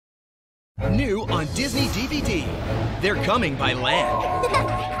New on Disney DVD. They're coming by land,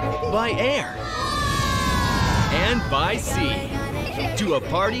 by air, and by sea. To a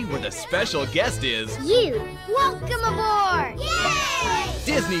party where the special guest is... you! Welcome aboard! Yay!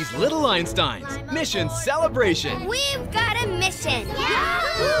 Disney's Little Einsteins Mission Celebration. We've got a mission!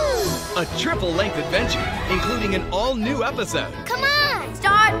 Yahoo! A triple-length adventure, including an all-new episode. Come on!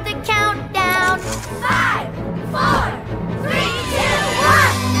 Start the countdown! 5, 4, 3, 2,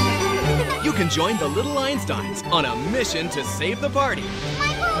 1! You can join the Little Einsteins on a mission to save the party.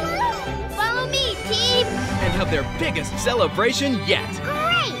 My balloon! Follow me, team! And have their biggest celebration yet.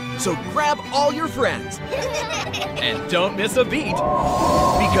 Great! So grab all your friends. And don't miss a beat,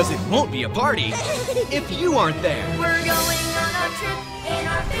 because it won't be a party if you aren't there. We're going on a trip in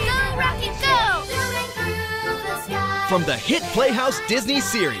our Go Rocket Go! Zooming through the sky. From the hit Playhouse Disney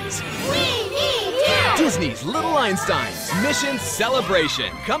series, We need you! Disney's Little Einsteins Mission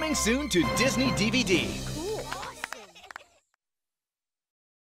Celebration, coming soon to Disney DVD.